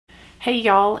Hey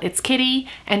y'all, it's Kitty,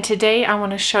 and today I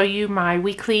want to show you my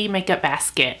weekly makeup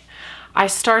basket. I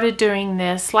started doing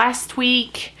this last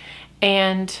week,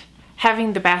 and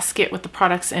having the basket with the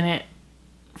products in it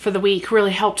for the week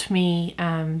really helped me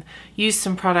use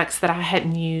some products that I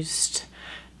hadn't used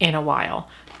in a while.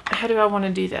 How do I want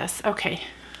to do this? Okay,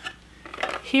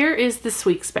 here is this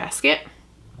week's basket.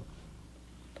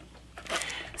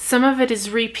 Some of it is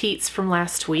repeats from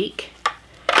last week,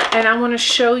 and I want to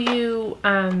show you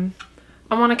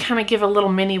I want to kind of give a little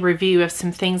mini review of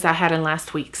some things I had in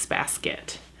last week's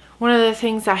basket. One of the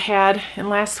things I had in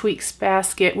last week's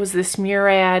basket was this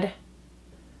Murad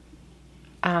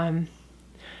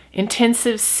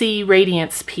Intensive C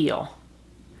Radiance Peel.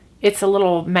 It's a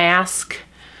little mask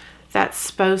that's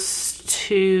supposed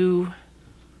to,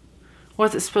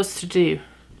 what's it supposed to do?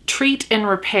 Treat and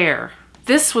repair.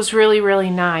 This was really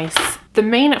nice. The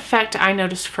main effect I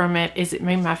noticed from it is it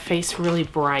made my face really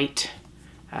bright.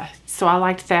 So I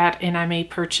liked that, and I may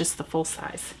purchase the full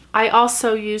size. I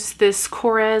also used this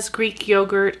Korres Greek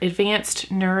Yogurt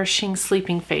Advanced Nourishing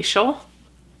Sleeping Facial.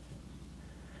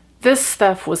 This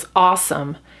stuff was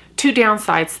awesome. Two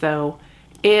downsides though.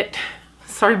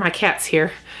 Sorry my cat's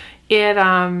here.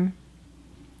 It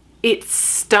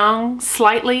stung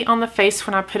slightly on the face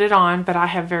when I put it on, but I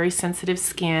have very sensitive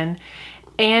skin,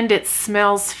 and it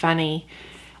smells funny.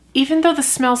 Even though the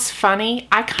smell's funny,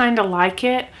 I kind of like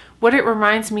it. What it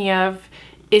reminds me of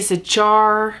is a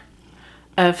jar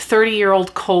of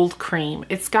 30-year-old cold cream.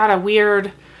 It's got a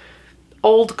weird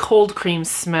old cold cream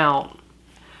smell.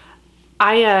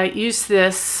 I used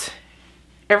this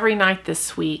every night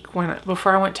this week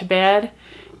before I went to bed,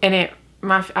 and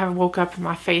I woke up and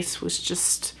my face was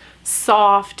just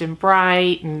soft and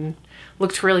bright and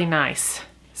looked really nice.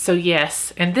 So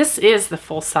yes, and this is the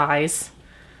full size,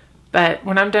 but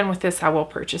when I'm done with this, I will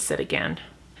purchase it again.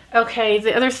 Okay,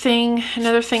 another thing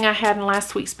I had in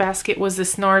last week's basket was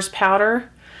this NARS powder.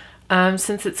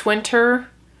 Since it's winter,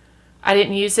 I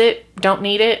didn't use it, don't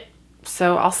need it,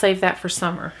 so I'll save that for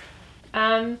summer.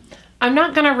 I'm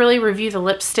not gonna really review the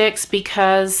lipsticks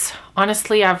because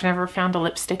honestly, I've never found a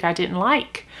lipstick I didn't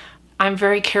like. I'm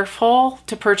very careful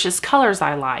to purchase colors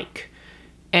I like,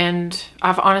 and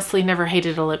I've honestly never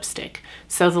hated a lipstick.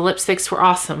 So the lipsticks were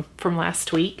awesome from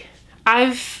last week.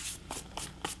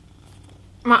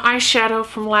 My eyeshadow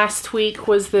from last week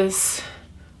was this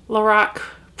Lorac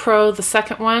Pro, the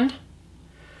second one.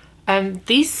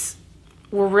 These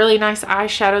were really nice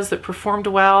eyeshadows that performed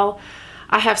well.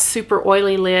 I have super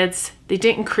oily lids. They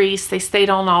didn't crease, they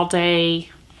stayed on all day.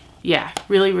 Yeah,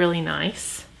 really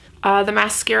nice. The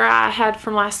mascara I had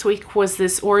from last week was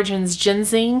this Origins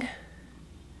Ginseng.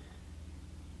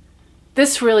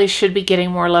 This really should be getting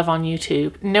more love on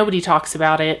YouTube. Nobody talks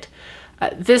about it.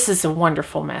 This is a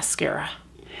wonderful mascara.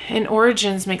 And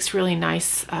Origins makes really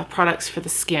nice products for the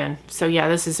skin. So yeah,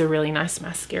 this is a really nice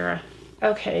mascara.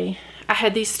 Okay, I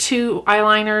had these two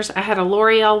eyeliners. I had a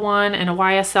L'Oreal one and a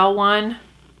YSL one.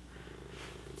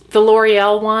 The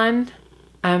L'Oreal one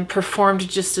performed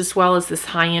just as well as this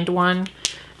high-end one.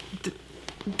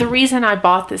 The reason I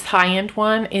bought this high-end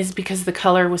one is because the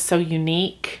color was so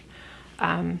unique.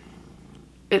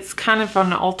 It's kind of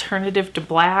an alternative to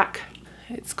black.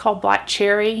 It's called Black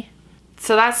Cherry.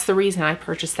 So that's the reason I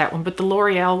purchased that one, but the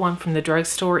L'Oreal one from the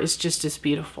drugstore is just as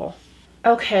beautiful.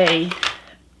 Okay,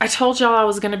 I told y'all I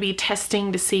was going to be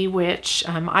testing to see which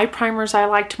eye primers I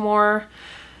liked more.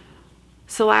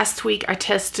 So last week I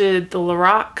tested the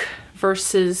Lorac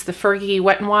versus the Fergie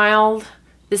Wet n Wild.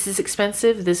 This is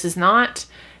expensive, this is not.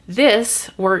 This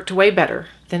worked way better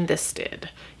than this did.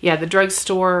 Yeah, the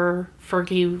drugstore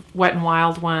Fergie Wet n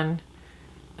Wild one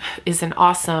is an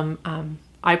awesome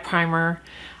eye primer.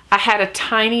 I had a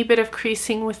tiny bit of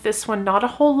creasing with this one, not a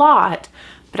whole lot,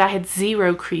 but I had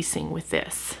zero creasing with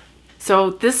this. So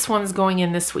this one's going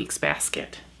in this week's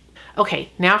basket. Okay,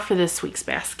 now for this week's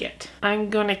basket. I'm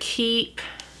gonna keep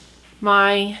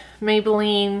my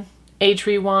Maybelline Age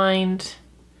Rewind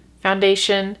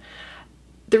foundation.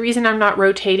 The reason I'm not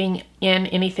rotating in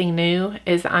anything new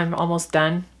is I'm almost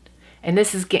done, and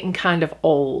this is getting kind of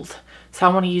old, so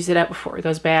I want to use it up before it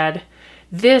goes bad.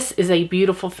 This is a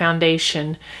beautiful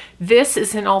foundation. This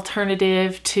is an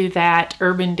alternative to that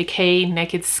Urban Decay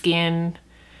Naked Skin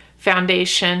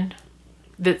foundation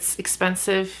that's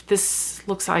expensive. This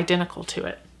looks identical to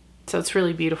it, so it's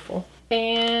really beautiful.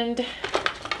 And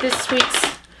this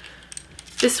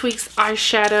week's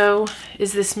eyeshadow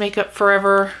is this Makeup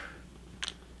Forever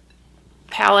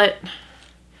palette.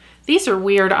 These are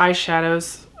weird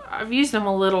eyeshadows. I've used them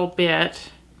a little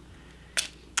bit.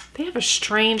 They have a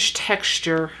strange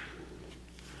texture,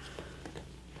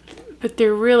 but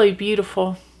they're really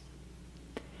beautiful.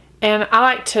 And I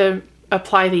like to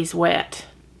apply these wet.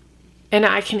 And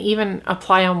I can even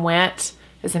apply them wet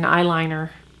as an eyeliner.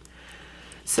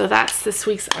 So that's this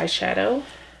week's eyeshadow.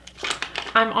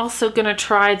 I'm also going to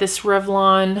try this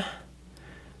Revlon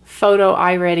Photo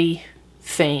Eye Ready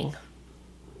thing.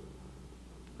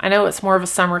 I know it's more of a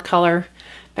summer color,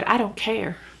 but I don't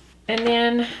care. And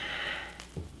then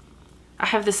I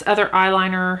have this other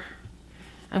eyeliner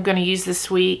I'm going to use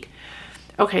this week.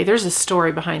 Okay, there's a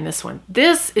story behind this one.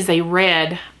 This is a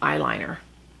red eyeliner.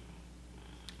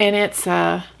 And it's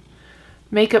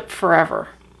Makeup Forever.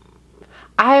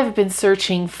 I have been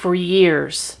searching for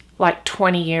years, like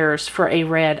 20 years, for a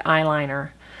red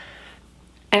eyeliner.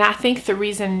 And I think the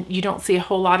reason you don't see a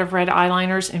whole lot of red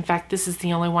eyeliners, in fact, this is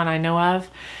the only one I know of,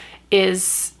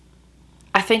 is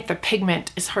I think the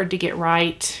pigment is hard to get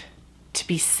right to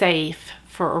be safe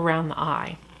for around the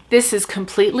eye. This is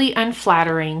completely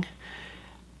unflattering,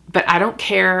 but I don't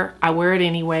care. I wear it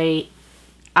anyway.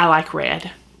 I like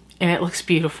red, and it looks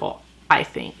beautiful, I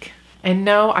think. And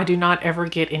no, I do not ever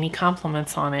get any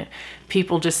compliments on it.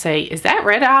 People just say, is that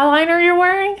red eyeliner you're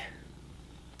wearing?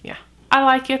 Yeah, I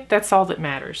like it. That's all that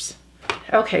matters.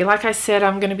 Okay, like I said,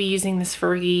 I'm going to be using this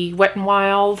Fergie Wet n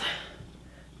Wild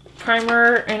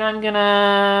primer, and I'm going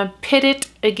to pit it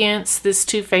against this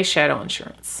Too Faced Shadow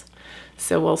Insurance.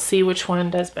 So we'll see which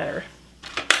one does better.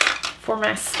 For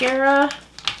mascara,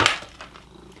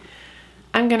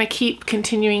 I'm going to keep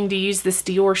continuing to use this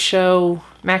Dior Show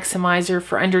Maximizer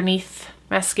for underneath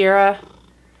mascara.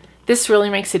 This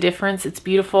really makes a difference. It's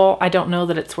beautiful. I don't know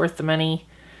that it's worth the money.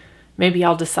 Maybe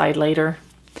I'll decide later.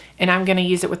 And I'm going to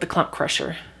use it with the Clump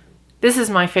Crusher. This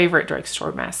is my favorite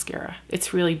drugstore mascara.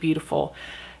 It's really beautiful.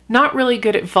 Not really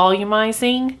good at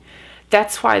volumizing.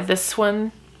 That's why this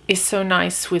one is so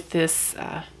nice with this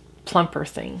plumper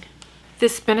thing.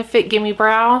 This Benefit Gimme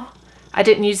Brow, I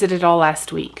didn't use it at all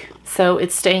last week. So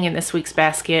it's staying in this week's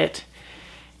basket.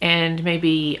 And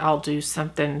maybe I'll do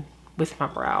something with my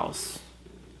brows.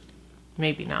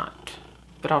 Maybe not,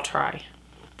 but I'll try.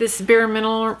 This Bare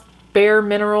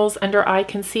Minerals Under Eye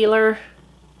Concealer.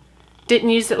 Didn't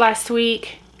use it last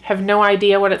week. Have no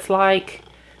idea what it's like.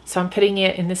 So I'm putting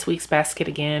it in this week's basket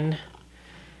again.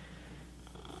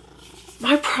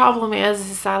 My problem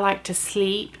is I like to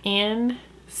sleep in.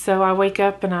 So I wake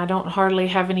up and I don't hardly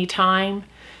have any time.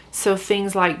 So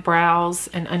things like brows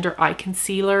and under eye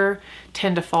concealer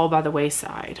tend to fall by the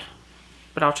wayside.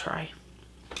 But I'll try.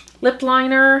 Lip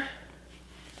liner.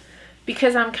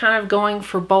 Because I'm kind of going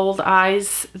for bold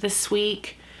eyes this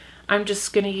week, I'm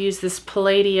just going to use this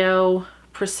Palladio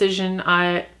Precision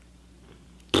Eye.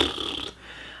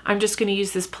 I'm just going to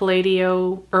use this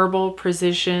Palladio Herbal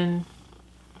Precision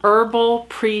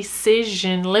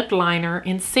Lip Liner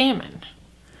in Salmon.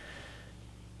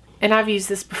 And I've used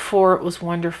this before. It was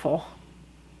wonderful.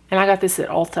 And I got this at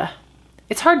Ulta.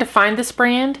 It's hard to find this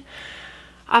brand.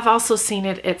 I've also seen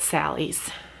it at Sally's.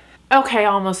 Okay,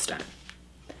 almost done.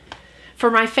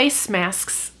 For my face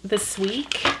masks this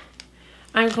week,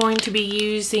 I'm going to be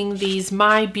using these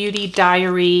My Beauty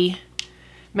Diary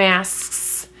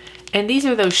masks. And these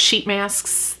are those sheet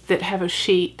masks that have a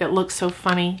sheet that looks so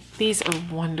funny. These are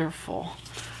wonderful.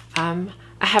 I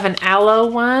have an aloe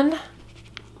one.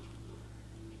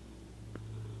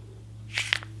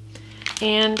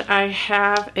 And I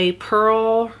have a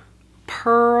pearl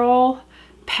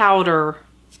powder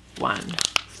one.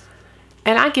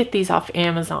 And I get these off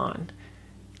Amazon.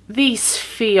 These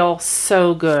feel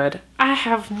so good. I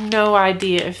have no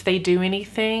idea if they do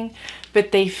anything,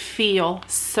 but they feel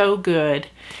so good.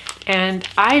 And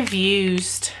I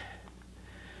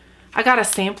got a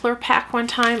sampler pack one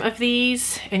time of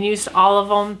these and used all of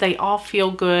them. They all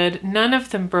feel good. None of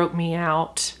them broke me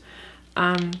out.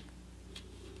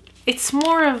 It's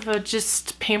more of a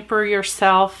just pamper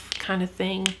yourself kind of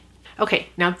thing. Okay,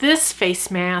 now this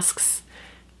face masks,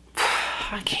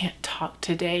 I can't talk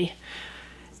today.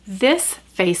 This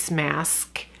face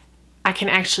mask, I can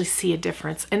actually see a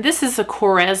difference. And this is a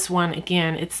Korres one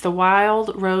again. It's the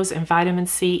Wild Rose and Vitamin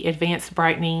C Advanced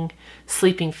Brightening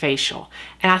Sleeping Facial.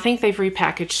 And I think they've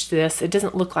repackaged this. It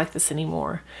doesn't look like this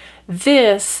anymore.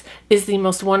 This is the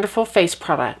most wonderful face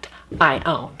product I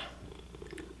own.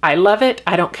 I love it.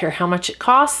 I don't care how much it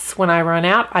costs. When I run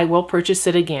out, I will purchase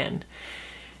it again.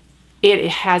 It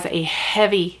has a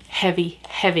heavy, heavy,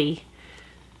 heavy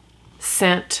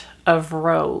scent of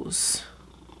rose.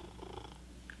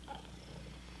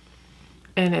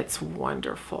 And it's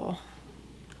wonderful.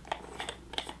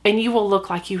 And you will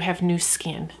look like you have new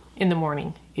skin in the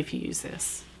morning if you use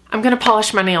this. I'm going to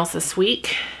polish my nails this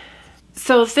week.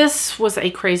 So this was a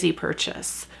crazy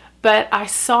purchase, but I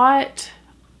saw it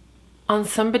on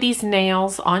somebody's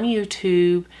nails on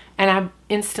YouTube, and I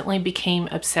instantly became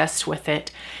obsessed with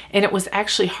it. And it was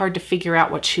actually hard to figure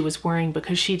out what she was wearing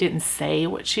because she didn't say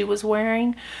what she was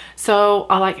wearing. So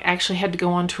I actually had to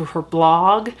go onto her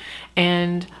blog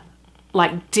and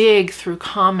dig through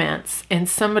comments, and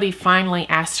somebody finally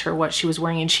asked her what she was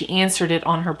wearing and she answered it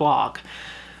on her blog.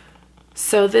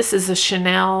 So this is a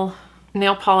Chanel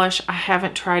nail polish. I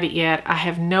haven't tried it yet. I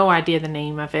have no idea the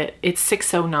name of it. It's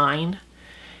 609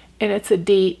 and it's a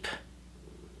deep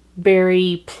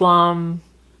berry plum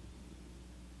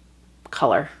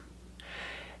color.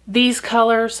 These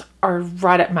colors are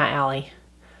right up my alley.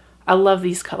 I love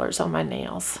these colors on my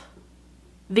nails.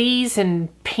 These and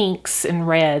pinks and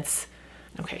reds.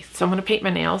 Okay, so I'm going to paint my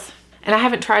nails. And I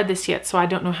haven't tried this yet, so I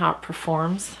don't know how it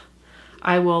performs.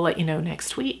 I will let you know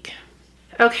next week.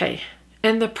 Okay,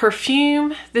 and the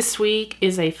perfume this week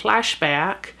is a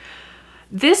Flashback.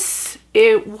 This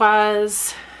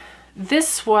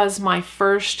was my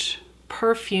first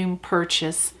perfume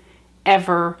purchase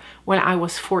ever when I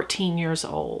was 14 years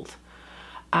old.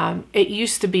 It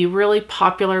used to be really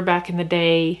popular back in the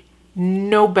day.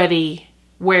 Nobody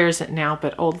wears it now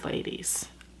but old ladies.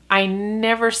 I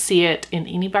never see it in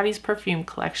anybody's perfume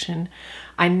collection.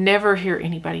 I never hear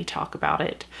anybody talk about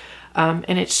it.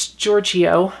 And it's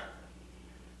Giorgio.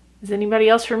 Does anybody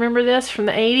else remember this from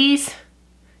the 80s?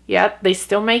 Yeah, they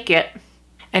still make it.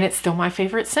 And it's still my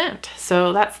favorite scent.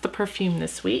 So that's the perfume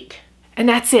this week. And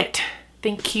that's it.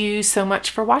 Thank you so much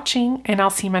for watching, and I'll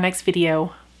see you in my next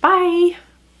video. Bye!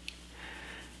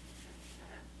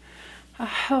 I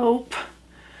hope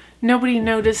nobody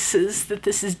notices that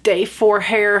this is day 4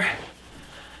 hair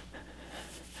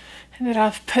and that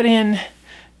I've put in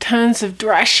tons of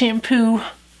dry shampoo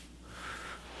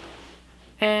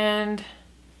and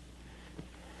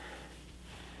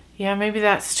yeah, maybe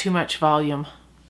that's too much volume.